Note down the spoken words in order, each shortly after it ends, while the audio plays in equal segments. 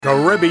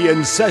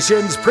Caribbean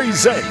Sessions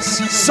presents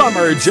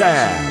Summer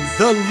Jam,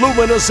 the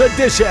Luminous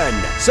edition,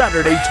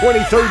 Saturday,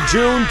 23rd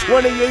June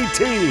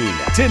 2018,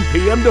 10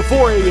 p.m. to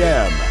 4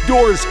 a.m.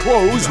 Doors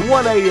close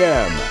 1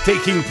 a.m.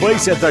 Taking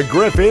place at the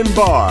Griffin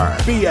Bar,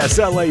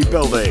 BSLA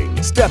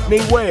Building,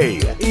 Stepney Way,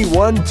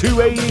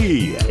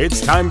 E12AE.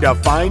 It's time to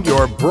find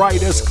your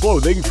brightest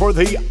clothing for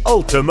the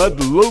ultimate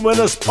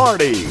Luminous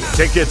party.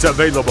 Tickets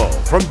available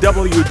from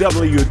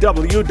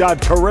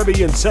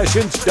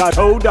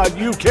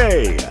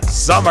www.caribbeansessions.co.uk.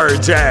 Summer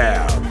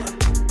Jam.